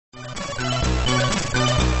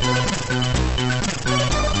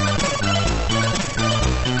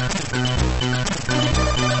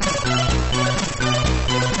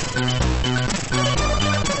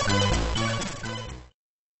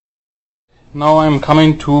now I'm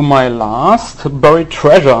coming to my last buried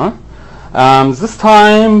treasure. This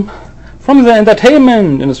time from the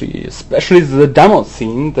entertainment industry, especially the demo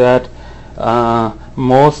scene that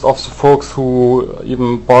most of the folks who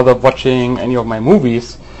even bother watching any of my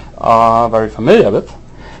movies are very familiar with.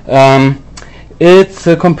 It's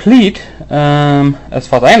a complete, as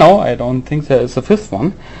far as I know, I don't think there is a fifth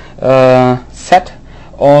one, set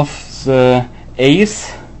of the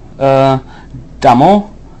Ace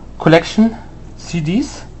Demo Collection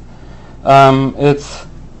CDs. It's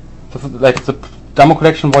like the Demo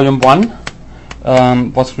Collection Volume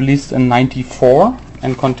 1 was released in '94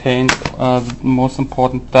 and contained the most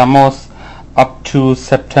important demos up to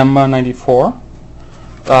September '94.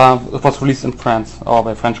 It was released in France, or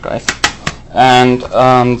by French guys. And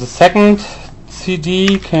the second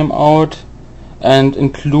CD came out and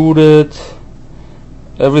included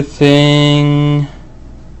everything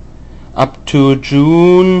up to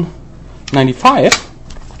June '95.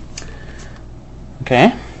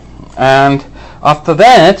 Okay, and after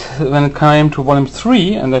that, when it came to Volume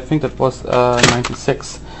 3, and I think that was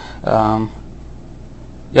 '96, until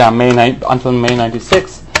May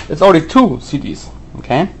 '96, it's only 2 CDs.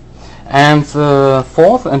 Okay, and the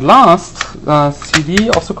fourth and last CD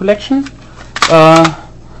of the collection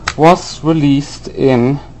was released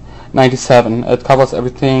in '97. It covers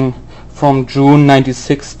everything from June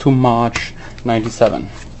 '96 to March '97.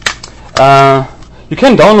 You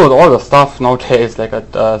can download all the stuff nowadays, like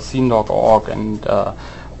at scene.org and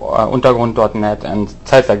untergrund.net and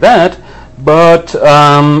sites like that, but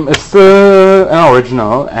it's still an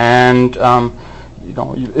original, and you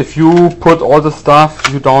know, if you put all the stuff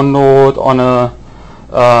you download on a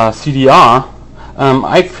CDR,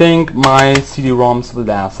 I think my CD-ROMs will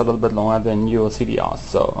last a little bit longer than your CDRs,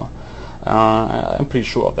 so I'm pretty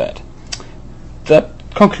sure of that. That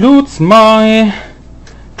concludes my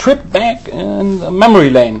trip back in memory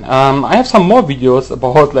lane. I have some more videos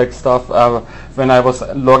about like stuff when I was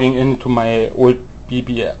logging into my old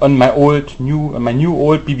BBS, on my new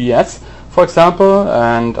old BBS, for example,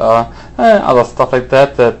 and other stuff like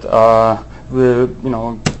that that will, you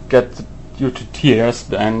know, get you to tears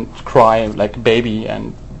and cry like a baby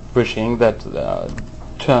and wishing that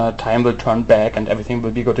time will turn back and everything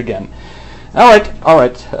will be good again. All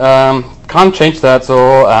right. Can't change that.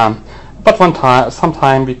 So, but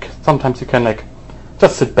sometimes you can like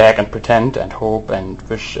just sit back and pretend and hope and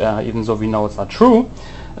wish, even though we know it's not true,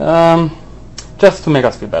 just to make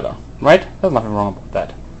us feel better, right? There's nothing wrong about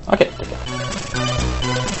that. Okay, take care.